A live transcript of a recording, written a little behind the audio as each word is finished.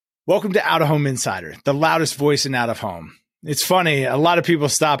Welcome to Out of Home Insider, the loudest voice in out of home. It's funny. A lot of people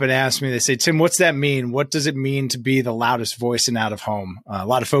stop and ask me, they say, Tim, what's that mean? What does it mean to be the loudest voice in out of home? A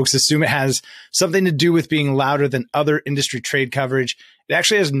lot of folks assume it has something to do with being louder than other industry trade coverage. It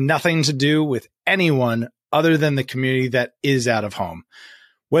actually has nothing to do with anyone other than the community that is out of home.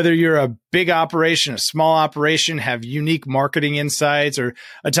 Whether you're a big operation, a small operation, have unique marketing insights, or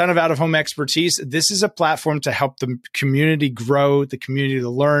a ton of out-of-home expertise, this is a platform to help the community grow, the community to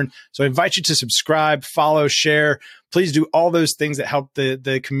learn. So I invite you to subscribe, follow, share. Please do all those things that help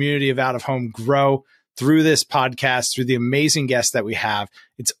the community of out-of-home grow through this podcast, through the amazing guests that we have.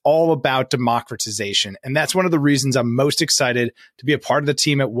 It's all about democratization. And that's one of the reasons I'm most excited to be a part of the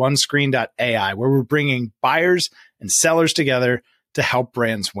team at OneScreen.ai, where we're bringing buyers and sellers together to help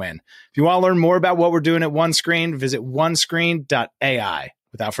brands win. If you want to learn more about what we're doing at OneScreen, visit onescreen.ai.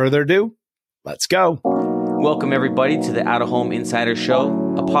 Without further ado, let's go. Welcome, everybody, to the Out of Home Insider Show,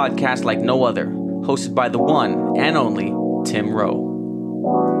 a podcast like no other, hosted by the one and only Tim Rowe.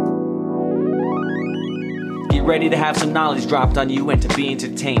 Get ready to have some knowledge dropped on you and to be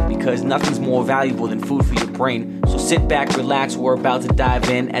entertained, because nothing's more valuable than food for your brain. So sit back, relax, we're about to dive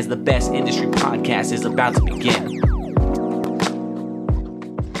in as the best industry podcast is about to begin.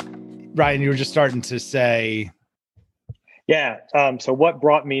 Ryan, you were just starting to say. Yeah. So what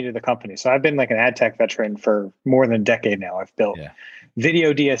brought me to the company? So I've been like an ad tech veteran for more than a decade now. I've built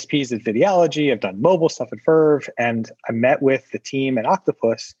video DSPs at Videology. I've done mobile stuff at Verve, and I met with the team at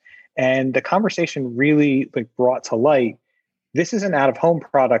Octopus, and the conversation really brought to light, this is an out-of-home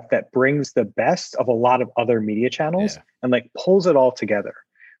product that brings the best of a lot of other media channels and pulls it all together,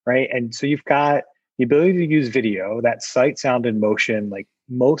 right? And so you've got the ability to use video, that sight, sound, and motion,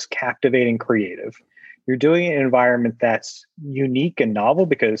 most captivating creative. You're doing it in an environment that's unique and novel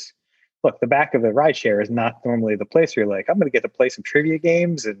because, look, the back of the rideshare is not normally the place where you're like, I'm going to get to play some trivia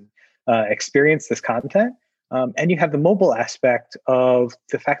games and experience this content. And you have the mobile aspect of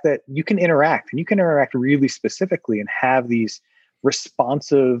the fact that you can interact, and you can interact really specifically and have these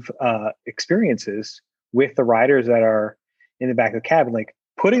responsive experiences with the riders that are in the back of the cabin.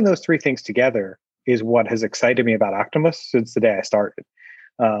 Putting those three things together is what has excited me about Octopus since the day I started.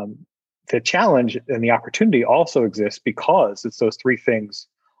 The challenge and the opportunity also exists because it's those three things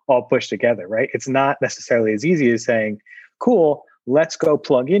all pushed together, right? It's not necessarily as easy as saying, cool, let's go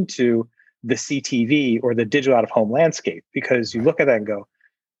plug into the CTV or the digital out of home landscape, because you look at that and go,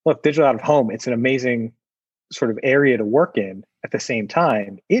 look, digital out of home, it's an amazing sort of area to work in. At the same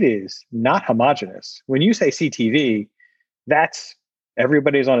time, it is not homogenous. When you say CTV, that's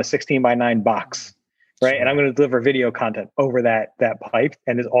everybody's on a 16:9 box. Right. And I'm going to deliver video content over that pipe,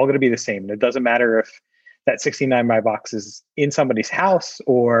 and it's all going to be the same. And it doesn't matter if that 16:9 box is in somebody's house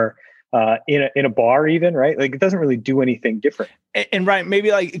or in a bar even, right? It doesn't really do anything different. And Ryan,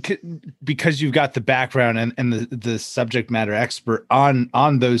 maybe because you've got the background and the subject matter expert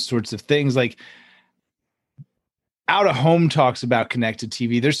on those sorts of things, Out of Home talks about connected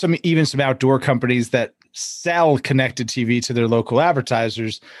TV. There's even some outdoor companies that sell connected TV to their local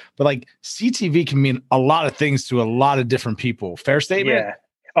advertisers, but CTV can mean a lot of things to a lot of different people. Fair statement? Yeah,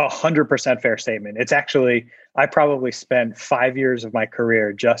 100% fair statement. It's actually, I probably spent 5 years of my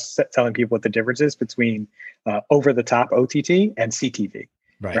career just telling people what the difference is between over-the-top OTT and CTV.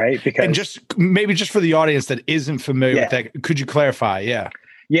 Right? Because, and just for the audience that isn't familiar with that, could you clarify?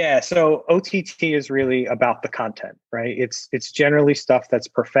 Yeah. So OTT is really about the content, right? It's generally stuff that's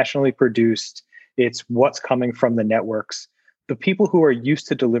professionally produced. It's what's coming from the networks. The people who are used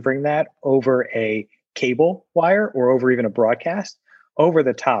to delivering that over a cable wire or over even a broadcast, over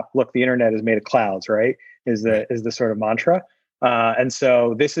the top, look, the internet is made of clouds, right? Is the sort of mantra. And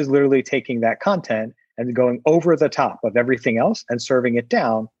so this is literally taking that content and going over the top of everything else and serving it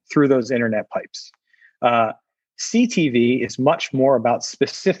down through those internet pipes. CTV is much more about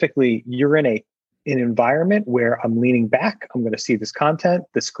specifically you're in an environment where I'm leaning back, I'm going to see this content,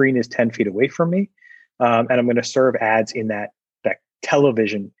 the screen is 10 feet away from me, and I'm going to serve ads in that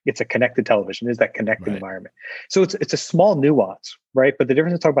television. It's a connected television, is that connected environment. So it's a small nuance, right? But the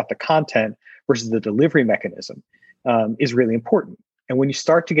difference in talking about the content versus the delivery mechanism is really important. And when you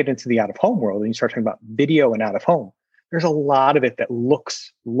start to get into the out-of-home world and you start talking about video and out-of-home, there's a lot of it that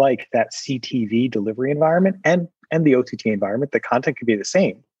looks like that CTV delivery environment and the OTT environment. The content could be the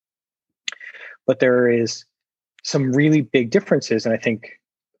same. But there is some really big differences. And I think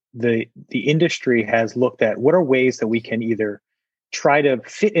the industry has looked at what are ways that we can either try to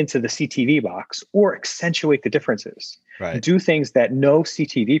fit into the CTV box or accentuate the differences. Do things that no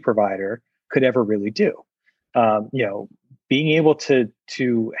CTV provider could ever really do. Being able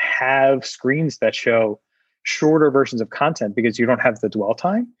to have screens that show shorter versions of content because you don't have the dwell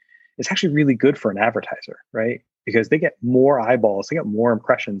time it's actually really good for an advertiser, right? Because they get more eyeballs, they get more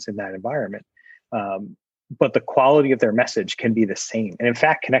impressions in that environment. But the quality of their message can be the same. And in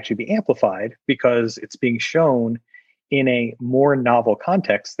fact, can actually be amplified because it's being shown in a more novel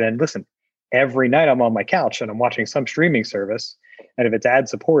context than, listen, every night I'm on my couch and I'm watching some streaming service. And if it's ad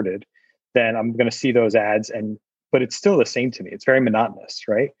supported, then I'm going to see those ads. But it's still the same to me. It's very monotonous,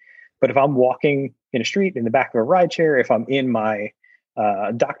 right? But if I'm walking in a street in the back of a ride chair, if I'm in my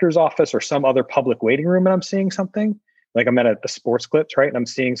doctor's office or some other public waiting room and I'm seeing something, like I'm at a sports clips, right? And I'm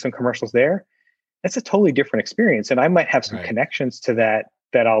seeing some commercials there, that's a totally different experience. And I might have some connections to that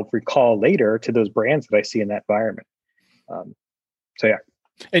I'll recall later to those brands that I see in that environment. So yeah.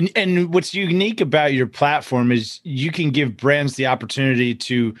 And what's unique about your platform is you can give brands the opportunity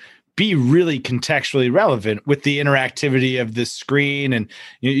to be really contextually relevant with the interactivity of the screen. And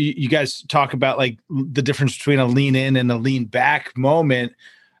you guys talk about like the difference between a lean in and a lean back moment.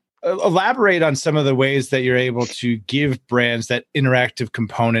 Elaborate on some of the ways that you're able to give brands that interactive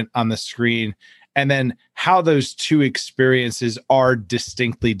component on the screen, and then how those two experiences are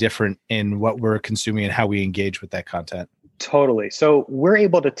distinctly different in what we're consuming and how we engage with that content. Totally. So we're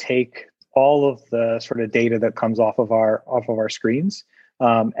able to take all of the sort of data that comes off of our screens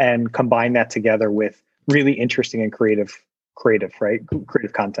and combine that together with really interesting and creative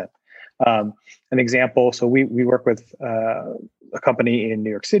content. An example. So we work with a company in New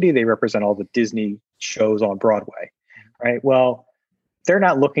York City. They represent all the Disney shows on Broadway, right? Well, they're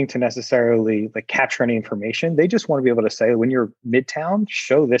not looking to necessarily like capture any information. They just want to be able to say, when you're midtown,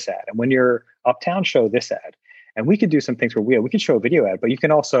 show this ad, and when you're uptown, show this ad. And we could do some things where we can show a video ad, but you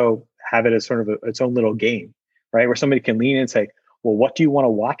can also have it as sort of its own little game, right? Where somebody can lean in and say, well, what do you want to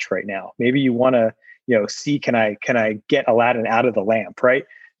watch right now? Maybe you want to, see, can I get Aladdin out of the lamp, right?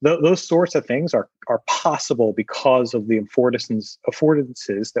 Those sorts of things are possible because of the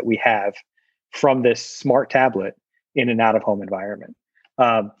affordances that we have from this smart tablet in an out-of-home environment.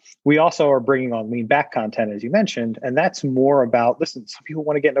 We also are bringing on lean back content, as you mentioned, and that's more about, listen, some people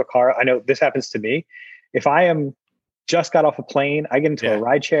want to get into a car. I know this happens to me. If I am just got off a plane, I get into a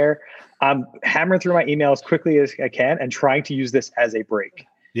ride chair, I'm hammering through my email as quickly as I can and trying to use this as a break.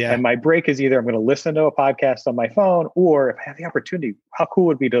 Yeah. And my break is either I'm going to listen to a podcast on my phone, or if I have the opportunity, how cool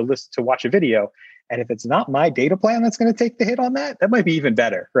would it be to watch a video? And if it's not my data plan that's going to take the hit on that might be even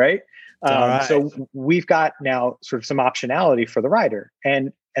better, right? So we've got now sort of some optionality for the rider,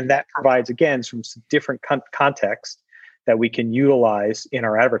 and that provides, again, some different context that we can utilize in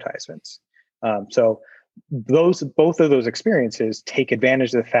our advertisements. So both of those experiences take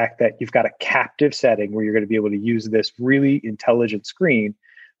advantage of the fact that you've got a captive setting where you're going to be able to use this really intelligent screen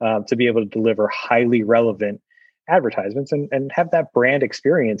to be able to deliver highly relevant advertisements and have that brand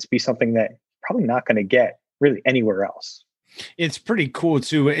experience be something that you're probably not going to get really anywhere else. It's pretty cool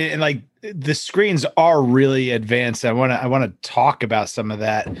too. And like the screens are really advanced. I want to talk about some of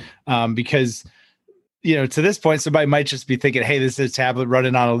that because, to this point, somebody might just be thinking, hey, this is a tablet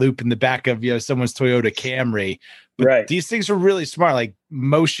running on a loop in the back of, someone's Toyota Camry. But these things are really smart, like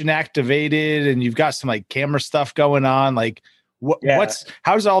motion activated, and you've got some like camera stuff going on. Like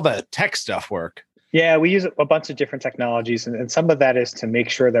how does all the tech stuff work? Yeah, we use a bunch of different technologies, and some of that is to make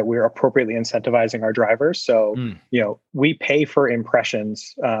sure that we're appropriately incentivizing our drivers. So, we pay for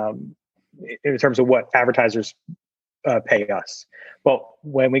impressions in terms of what advertisers pay us. Well,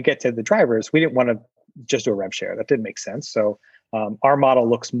 when we get to the drivers, we didn't want to just do a rev share. That didn't make sense. So our model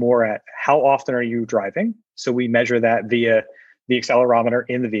looks more at how often are you driving? So we measure that via the accelerometer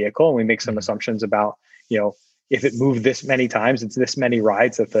in the vehicle, and we make some assumptions about, if it moved this many times, it's this many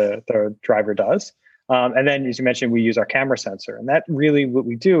rides that the driver does. And then, as you mentioned, we use our camera sensor. And that really what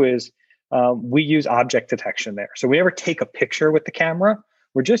we do is we use object detection there. So we never take a picture with the camera.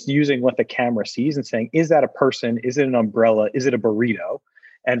 We're just using what the camera sees and saying, is that a person? Is it an umbrella? Is it a burrito?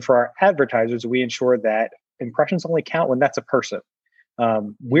 And for our advertisers, we ensure that impressions only count when that's a person.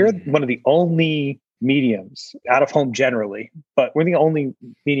 We're one of the only mediums, out of home generally, but we're the only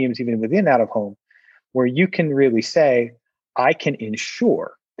mediums even within out of home where you can really say, I can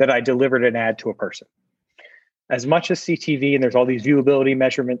ensure that I delivered an ad to a person. As much as CTV, and there's all these viewability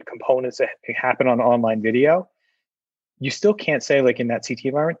measurement components that happen on online video, you still can't say, like in that CT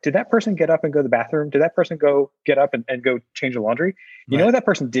environment, did that person get up and go to the bathroom? Did that person get up and go change the laundry? You know what that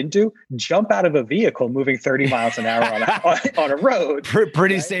person didn't do? Jump out of a vehicle moving 30 miles an hour on a road.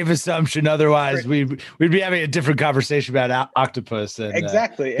 Pretty safe assumption. Otherwise, we'd be having a different conversation about Octopus and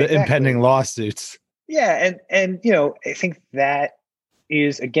the impending lawsuits. Yeah, and I think that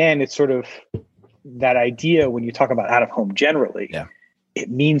is, again, it's sort of that idea when you talk about out of home generally. Yeah. It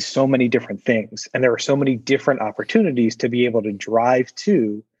means so many different things. And there are so many different opportunities to be able to drive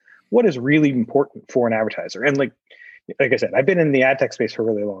to what is really important for an advertiser. And like I said, I've been in the ad tech space for a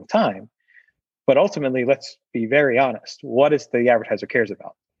really long time, but ultimately, let's be very honest. What is the advertiser cares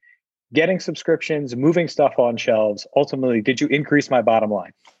about? Getting subscriptions, moving stuff on shelves. Ultimately, did you increase my bottom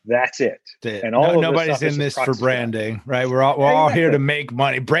line? That's it. And nobody's in this for branding, right? We're all Exactly. here to make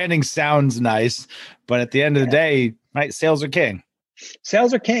money. Branding sounds nice, but at the end of the day, right, sales are king.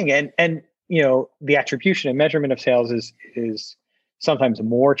 Sales are king, and the attribution and measurement of sales is sometimes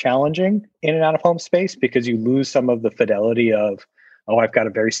more challenging in an out-of-home space because you lose some of the fidelity of, I've got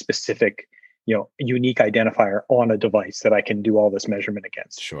a very specific, unique identifier on a device that I can do all this measurement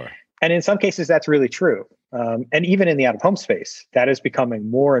against. Sure. And in some cases, that's really true. And even in the out-of-home space, that is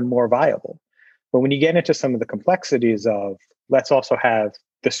becoming more and more viable. But when you get into some of the complexities of, let's also have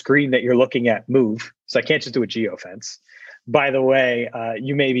the screen that you're looking at move. So I can't just do a geofence. By the way,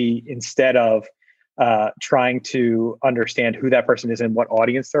 you may be, instead of trying to understand who that person is and what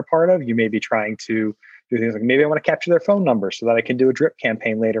audience they're part of, you may be trying to do things like, maybe I want to capture their phone number so that I can do a drip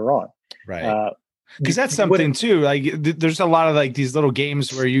campaign later on. Right. Because that's something too. Like there's a lot of like these little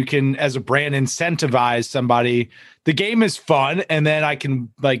games where you can, as a brand, incentivize somebody. The game is fun, and then I can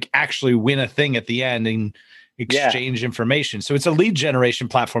like actually win a thing at the end and exchange information. So it's a lead generation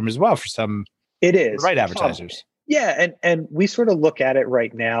platform as well for some. It is right advertisers. And we sort of look at it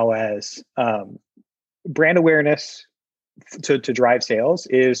right now as brand awareness to drive sales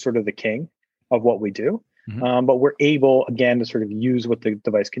is sort of the king of what we do. Mm-hmm. But we're able, again, to sort of use what the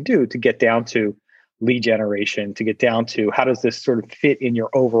device can do to get down to lead generation, to get down to how does this sort of fit in your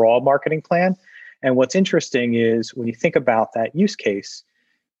overall marketing plan. And what's interesting is when you think about that use case,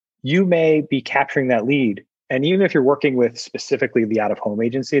 you may be capturing that lead. And even if you're working with specifically the out-of-home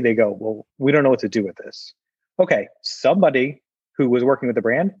agency, they go, well, we don't know what to do with this. Okay, somebody who was working with the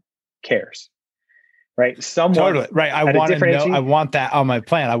brand cares. Right. Someone totally right. I want to know. I want that on my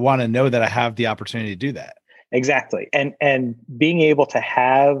plan. I want to know that I have the opportunity to do that. Exactly. And being able to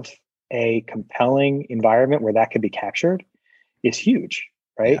have a compelling environment where that could be captured is huge.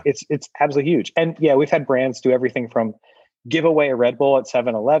 Right. Yeah. It's absolutely huge. And we've had brands do everything from give away a Red Bull at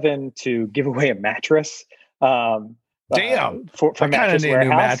 7-Eleven to give away a mattress. Damn. For I kind of need a new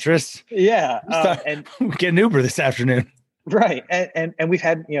mattress. Yeah. And get an Uber this afternoon. Right. And we've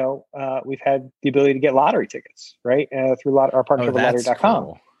had, we've had the ability to get lottery tickets, right? Through our partnership with lottery.com.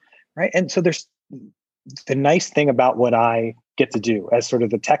 Cool. Right. And so there's the nice thing about what I get to do as sort of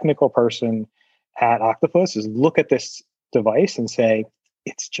the technical person at Octopus is look at this device and say,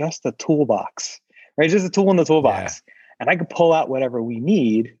 it's just a toolbox, right? It's just a tool in the toolbox. Yeah. And I can pull out whatever we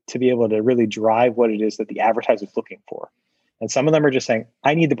need to be able to really drive what it is that the advertiser is looking for. And some of them are just saying,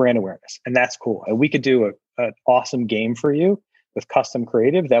 I need the brand awareness. And that's cool. And we could do an awesome game for you with custom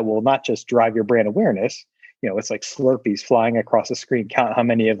creative that will not just drive your brand awareness. It's like Slurpees flying across the screen. Count how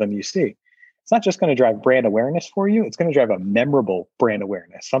many of them you see. It's not just going to drive brand awareness for you. It's going to drive a memorable brand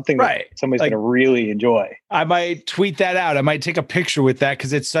awareness, something that somebody's going to really enjoy. I might tweet that out. I might take a picture with that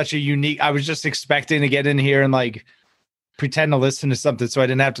because it's such a unique. I was just expecting to get in here and like pretend to listen to something so I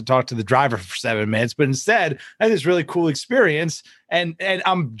didn't have to talk to the driver for 7 minutes, but instead I had this really cool experience and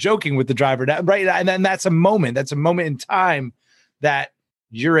I'm joking with the driver now, right? And then that's a moment in time that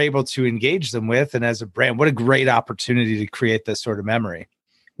you're able to engage them with. And as a brand, what a great opportunity to create this sort of memory.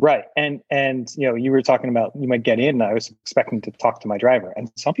 Right. And you were talking about, you might get in, I was expecting to talk to my driver,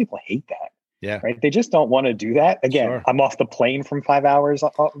 and some people hate that. Yeah. Right. They just don't want to do that. Again, sure. I'm off the plane from 5 hours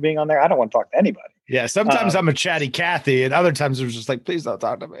being on there. I don't want to talk to anybody. Yeah. Sometimes I'm a chatty Cathy, and other times it was just like, please don't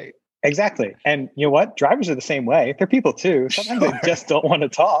talk to me. Exactly. And you know what? Drivers are the same way. They're people too. Sometimes they just don't want to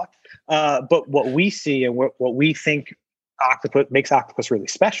talk. But what we see and what we think makes Octopus really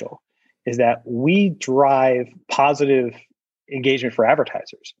special is that we drive positive engagement for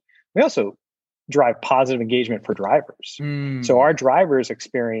advertisers. We also drive positive engagement for drivers. So our drivers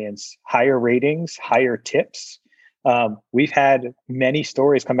experience higher ratings, higher tips. We've had many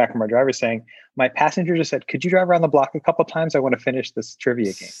stories come back from our drivers saying, my passenger just said, could you drive around the block a couple of times? I want to finish this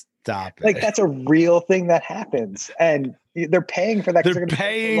trivia game. Stop it. Like that's a real thing that happens. And they're paying for that. They're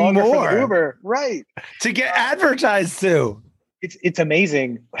paying more for the Uber, right? To get advertised to. It's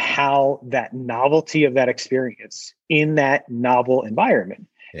amazing how that novelty of that experience in that novel environment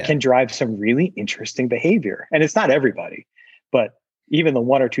can drive some really interesting behavior. And it's not everybody, but even the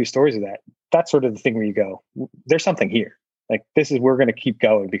 1 or 2 stories of that, that's sort of the thing where you go, there's something here. Like we're going to keep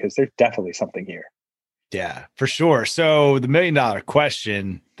going because there's definitely something here. Yeah, for sure. So the $1 million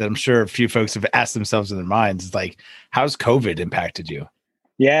question that I'm sure a few folks have asked themselves in their minds is like, how's COVID impacted you?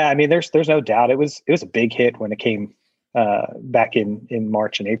 Yeah, I mean, there's no doubt. It was a big hit when it came back in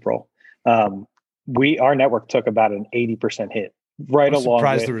March and April. Our network took about an 80% hit right I'm along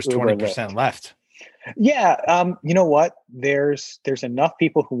surprised with there was Uber and 20% Lyft. left. Yeah, you know what? There's enough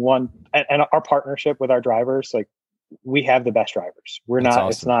people who want, and our partnership with our drivers, like we have the best drivers. We're That's not.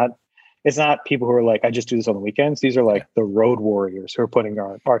 awesome. It's not people who are like, I just do this on the weekends. These are like the road warriors who are putting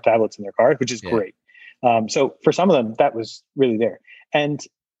our tablets in their cars, which is great. So for some of them, that was really there. And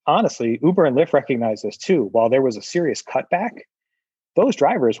honestly, Uber and Lyft recognized this too. While there was a serious cutback, those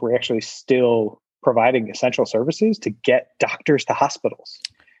drivers were actually still providing essential services to get doctors to hospitals,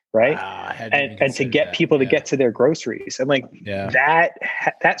 right? Wow, and to get people to get to their groceries, and like that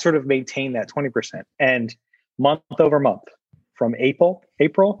sort of maintained that 20%. And month over month, from April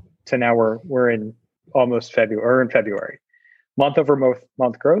to now, we're in almost February, or in February, month over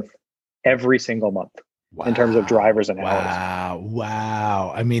month growth every single month. Wow. In terms of drivers and hours.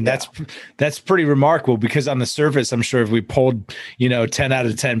 Wow. I mean, that's pretty remarkable, because on the surface, I'm sure if we polled, 10 out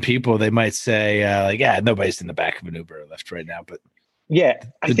of 10 people, they might say nobody's in the back of an Uber or Lyft right now. But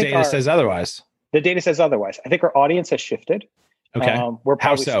the data says otherwise. The data says otherwise. I think our audience has shifted. Okay. We're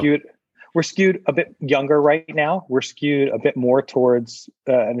probably skewed a bit younger right now. We're skewed a bit more towards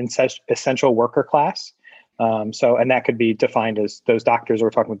an essential worker class. And that could be defined as those doctors, or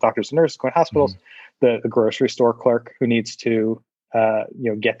we're talking with doctors and nurses going to hospitals, the grocery store clerk who needs to,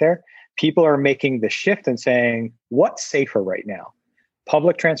 get there. People are making the shift and saying, what's safer right now?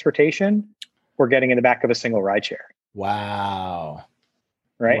 Public transportation or getting in the back of a single rideshare? Wow.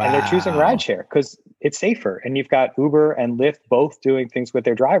 Right. Wow. And they're choosing rideshare because it's safer. And you've got Uber and Lyft both doing things with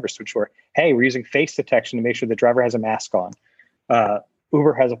their drivers to ensure, hey, we're using face detection to make sure the driver has a mask on.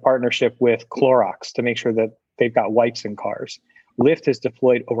 Uber has a partnership with Clorox to make sure that they've got wipes in cars. Lyft has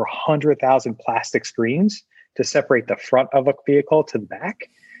deployed over 100,000 plastic screens to separate the front of a vehicle to the back,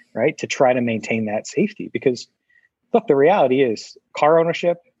 right? To try to maintain that safety. Because look, the reality is car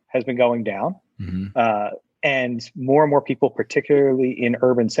ownership has been going down. And more people, particularly in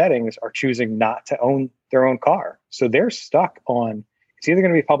urban settings, are choosing not to own their own car. So they're stuck on, it's either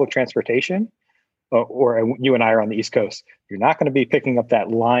going to be public transportation, or you and I are on the East Coast. You're not going to be picking up that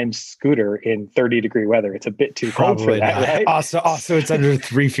Lime scooter in 30-degree weather. It's a bit too cold for that, right? Also, it's under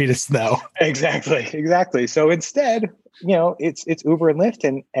 3 feet of snow. Exactly. So instead, it's Uber and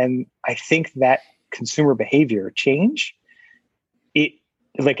Lyft, and I think that consumer behavior change, it,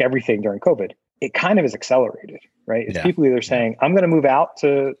 like everything during COVID, it kind of is accelerated, right? It's people either saying, I'm going to move out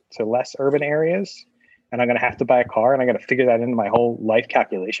to less urban areas, and I'm going to have to buy a car, and I got to figure that into my whole life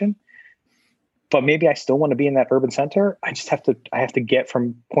calculation. But maybe I still want to be in that urban center. I have to get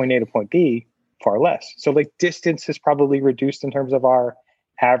from point A to point B far less. So like distance is probably reduced in terms of our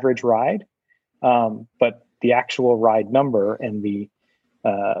average ride. But the actual ride number and the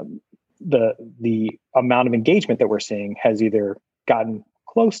amount of engagement that we're seeing has either gotten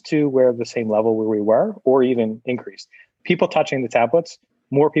close to where the same level where we were, or even increased. People touching the tablets,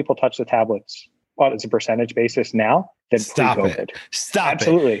 more people touch the tablets as a percentage basis now than pre-COVID. Stop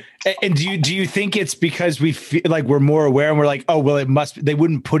Absolutely. it. And do you think it's because we feel like we're more aware and we're like, oh, well, they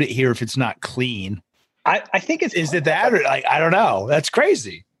wouldn't put it here if it's not clean? I think it's, is it that, or like, I don't know. That's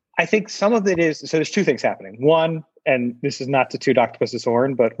crazy. I think some of it is, so there's two things happening. One, and this is not to toot Octopus's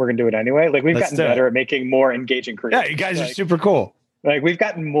horn, but we're going to do it anyway. Like we've gotten better at making more engaging creators. Yeah, you guys are super cool. Like we've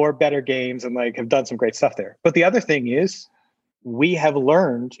gotten more better games and like have done some great stuff there. But the other thing is we have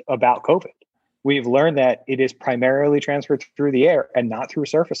learned about COVID. We've learned that it is primarily transferred through the air and not through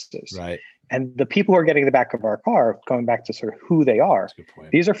surfaces. Right. And the people who are getting in the back of our car, going back to sort of who they are,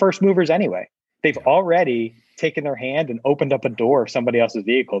 these are first movers anyway. They've already taken their hand and opened up a door of somebody else's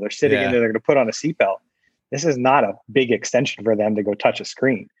vehicle. They're sitting in there, they're going to put on a seatbelt. This is not a big extension for them to go touch a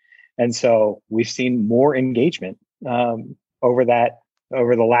screen. And so we've seen more engagement over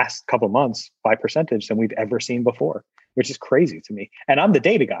the last couple of months by percentage than we've ever seen before, which is crazy to me. And I'm the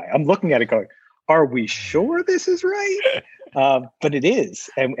data guy. I'm looking at it going, are we sure this is right? But it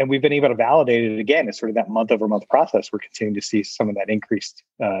is. And we've been able to validate it again. It's sort of that month over month process. We're continuing to see some of that increased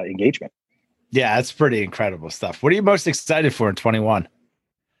engagement. Yeah, that's pretty incredible stuff. What are you most excited for in 21?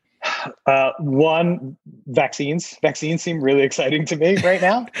 One, vaccines. Vaccines seem really exciting to me right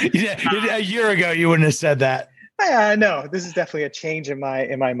now. A year ago, you wouldn't have said that. No, this is definitely a change in my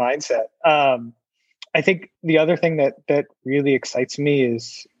mindset. I think the other thing that really excites me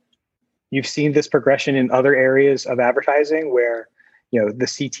is you've seen this progression in other areas of advertising where, the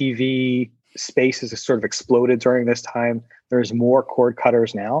CTV space has sort of exploded during this time. There's more cord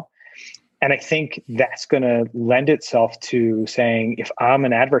cutters now. And I think that's going to lend itself to saying, if I'm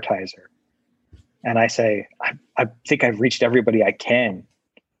an advertiser and I say, I think I've reached everybody I can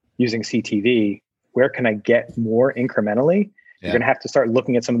using CTV, where can I get more incrementally? You're going to have to start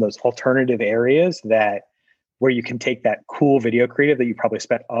looking at some of those alternative areas that where you can take that cool video creative that you probably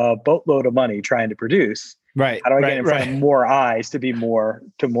spent a boatload of money trying to produce. Right. How do I get in front of more eyes to be more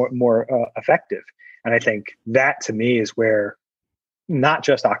effective? And I think that to me is where not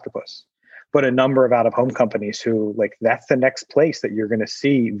just Octopus, but a number of out-of-home companies who like that's the next place that you're going to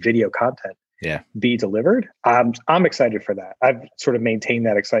see video content be delivered. I'm excited for that. I've sort of maintained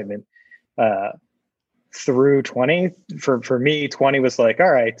that excitement through 20. For me, 20 was like,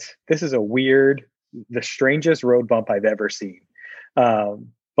 all right, this is the strangest road bump I've ever seen.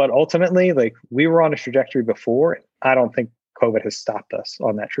 But ultimately, like we were on a trajectory before. I don't think COVID has stopped us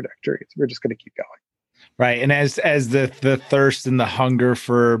on that trajectory. We're just going to keep going. Right. And as the thirst and the hunger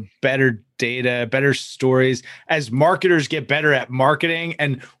for better data, better stories, as marketers get better at marketing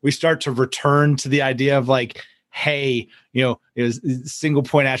and we start to return to the idea of like, hey, single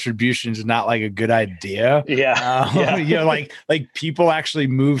point attribution is not like a good idea. Like people actually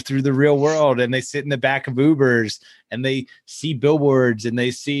move through the real world and they sit in the back of Ubers and they see billboards and they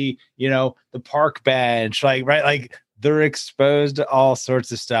see, the park bench, like they're exposed to all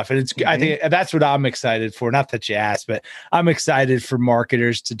sorts of stuff. And I think that's what I'm excited for. Not that you asked, but I'm excited for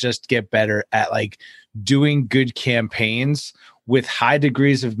marketers to just get better at like doing good campaigns with high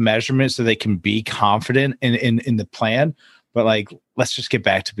degrees of measurement so they can be confident in the plan. But like, let's just get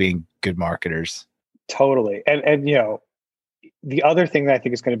back to being good marketers. Totally. And the other thing that I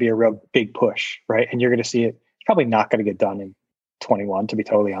think is going to be a real big push, right? And you're going to see it, it's probably not going to get done in 21, to be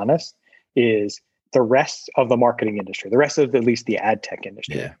totally honest, is the rest of the marketing industry, the rest of at least the ad tech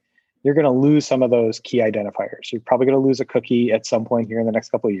industry. Yeah. You're going to lose some of those key identifiers. You're probably going to lose a cookie at some point here in the next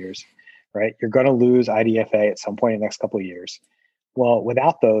couple of years, right? You're going to lose IDFA at some point in the next couple of years. Well,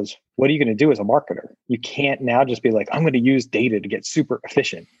 without those, what are you going to do as a marketer? You can't now just be like, I'm going to use data to get super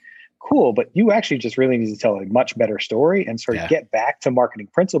efficient. Cool, but you actually just really need to tell a much better story and sort of get back to marketing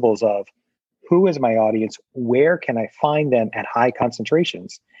principles of who is my audience? Where can I find them at high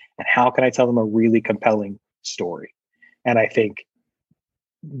concentrations? And how can I tell them a really compelling story? And I think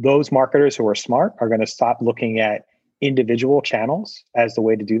those marketers who are smart are going to stop looking at individual channels as the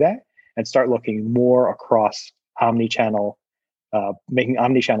way to do that and start looking more across omni-channel, making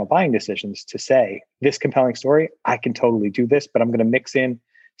omni-channel buying decisions to say, this compelling story, I can totally do this, but I'm going to mix in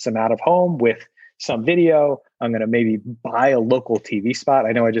some out of home with some video. I'm going to maybe buy a local TV spot.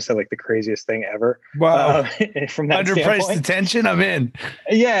 I know I just said like the craziest thing ever. Wow. From that underpriced standpoint. attention, I'm in.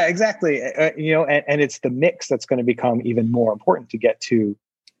 Yeah, exactly. And it's the mix that's going to become even more important to get to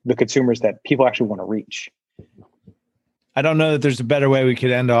the consumers that people actually want to reach. I don't know that there's a better way we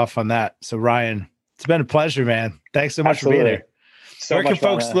could end off on that. So Ryan, it's been a pleasure, man. Thanks so much for being here. Where can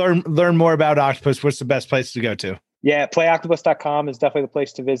folks learn more about Octopus? What's the best place to go to? Yeah, playoctopus.com is definitely the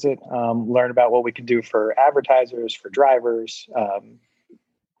place to visit. Learn about what we can do for advertisers, for drivers,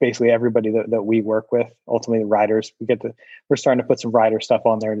 basically everybody that we work with. Ultimately, the riders. We're starting to put some rider stuff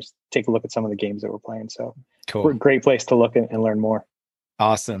on there and just take a look at some of the games that we're playing. So, cool. We're a great place to look and learn more.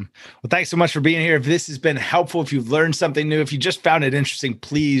 Awesome. Well, thanks so much for being here. If this has been helpful, if you've learned something new, if you just found it interesting,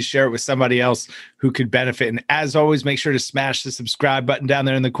 please share it with somebody else who could benefit. And as always, make sure to smash the subscribe button down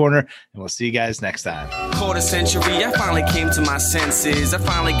there in the corner, and we'll see you guys next time. Quarter century, I finally came to my senses. I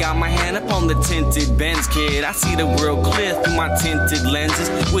finally got my hand up on the tinted Benz, kid. I see the world clear through my tinted lenses.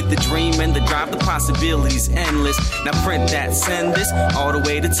 With the dream and the drive, the possibilities endless. Now print that, send this all the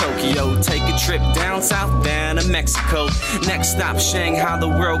way to Tokyo. Take a trip down south, down to Mexico. Next stop, Shanghai, the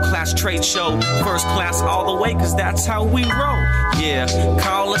world-class trade show. First class all the way, cause that's how we roll. Yeah,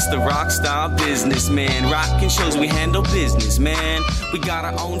 call us the rock star businessman. Rockin' shows, we handle business, man. We got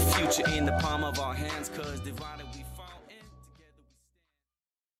our own future in the palm of our hands, cause divided